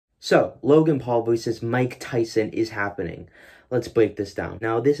So, Logan Paul versus Mike Tyson is happening. Let's break this down.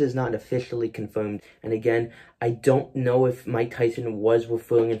 Now, this is not officially confirmed, and again, I don't know if Mike Tyson was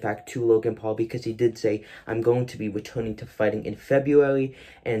referring, in fact, to Logan Paul, because he did say, I'm going to be returning to fighting in February,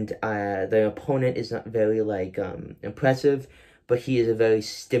 and the opponent is not very, impressive, but he is a very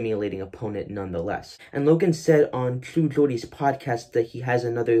stimulating opponent nonetheless. And Logan said on True Jordy's podcast that he has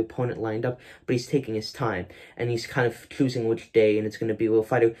another opponent lined up, but he's taking his time, and he's kind of choosing which day, and it's going to be a real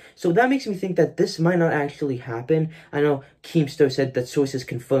fighter. So that makes me think that this might not actually happen. I know Keemstar said that sources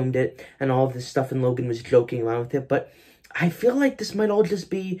confirmed it, and all of this stuff, and Logan was joking around with it, but I feel like this might all just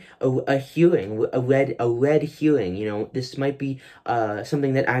be a hearing, a red hearing. You know, this might be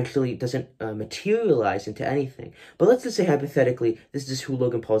something that actually doesn't materialize into anything. But let's just say hypothetically, this is who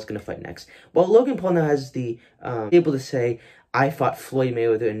Logan Paul is going to fight next. Well, Logan Paul now has the able to say, I fought Floyd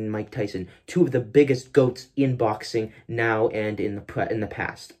Mayweather and Mike Tyson, two of the biggest GOATs in boxing now and in the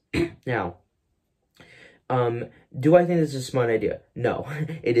past. Now, do I think this is a smart idea? No,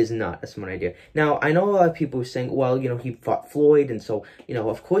 it is not a smart idea. Now, I know a lot of people are saying, well, you know, he fought Floyd, and so, you know,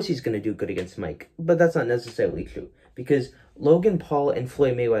 of course he's going to do good against Mike. But that's not necessarily true, because Logan Paul and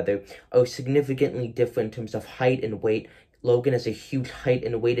Floyd Mayweather are significantly different in terms of height and weight. Logan has a huge height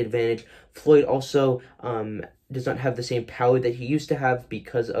and weight advantage. Floyd also does not have the same power that he used to have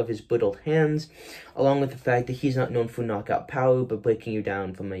because of his brittle hands, along with the fact that he's not known for knockout power, but breaking you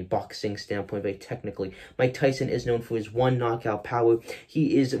down from a boxing standpoint very technically. Mike Tyson is known for his one knockout power.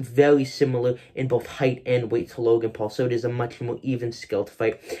 He is very similar in both height and weight to Logan Paul, so it is a much more even skilled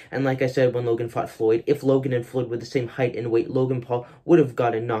fight. And like I said, when Logan fought Floyd, if Logan and Floyd were the same height and weight, Logan Paul would have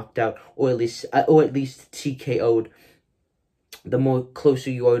gotten knocked out, or at least TKO'd. The more closer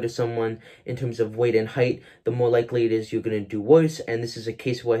you are to someone in terms of weight and height, the more likely it is you're going to do worse. And this is a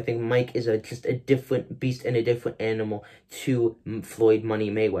case where I think Mike is just a different beast and a different animal to Floyd Money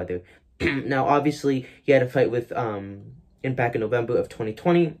Mayweather. Now, obviously, he had a fight with back in November of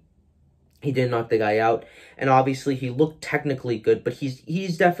 2020. He did knock the guy out, and obviously he looked technically good, but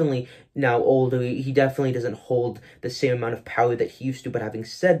he's definitely now older. He definitely doesn't hold the same amount of power that he used to. But having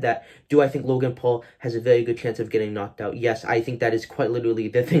said that, do I think Logan Paul has a very good chance of getting knocked out? Yes, I think that is quite literally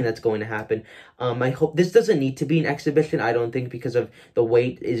the thing that's going to happen. I hope this doesn't need to be an exhibition, I don't think, because of the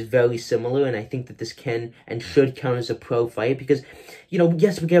weight is very similar, and I think that this can and should count as a pro fight, because, you know,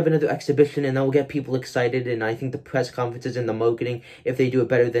 yes, we can have another exhibition, and that will get people excited, and I think the press conferences and the marketing, if they do it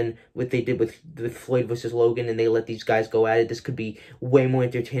better than what they did with Floyd versus Logan, and they let these guys go at it, this could be way more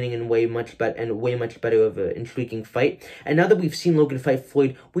entertaining and way much better of an intriguing fight. And now that we've seen Logan fight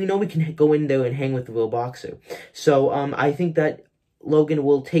Floyd, we know we can go in there and hang with the real boxer. So I think that Logan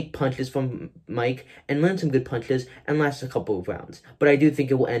will take punches from Mike and land some good punches and last a couple of rounds. But I do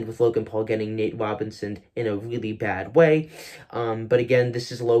think it will end with Logan Paul getting Nate Robinson in a really bad way. But again,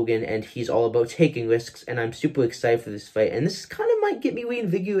 this is Logan, and he's all about taking risks, and I'm super excited for this fight. And this kind of might get me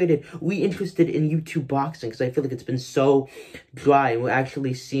reinvigorated, reinterested in YouTube boxing, because I feel like it's been so dry, and we're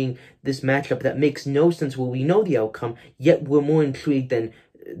actually seeing this matchup that makes no sense where we know the outcome, yet we're more intrigued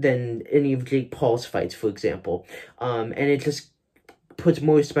than any of Jake Paul's fights, for example. And it just puts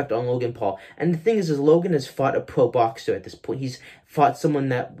more respect on Logan Paul. And the thing is Logan has fought a pro boxer at this point. He's fought someone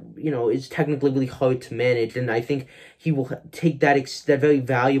that, you know, is technically really hard to manage, and I think he will take that very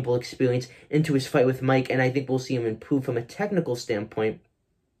valuable experience into his fight with Mike, and I think we'll see him improve from a technical standpoint.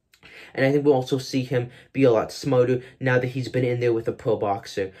 And I think we'll also see him be a lot smarter now that he's been in there with a pro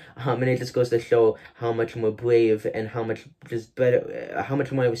boxer. And it just goes to show how much more brave and how much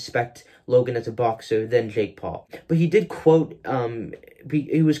more I respect Logan as a boxer than Jake Paul. But he did quote,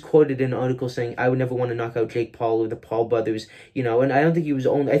 he was quoted in an article saying, I would never want to knock out Jake Paul or the Paul brothers, you know, and I don't think he was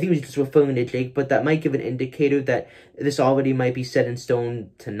I think he was just referring to Jake, but that might give an indicator that this already might be set in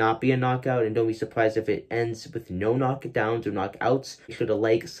stone to not be a knockout, and don't be surprised if it ends with no knockdowns or knockouts. Be sure to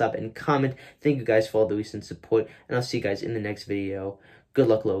like, sub, and comment. Thank you guys for all the recent support, and I'll see you guys in the next video. Good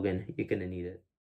luck, Logan. You're gonna need it.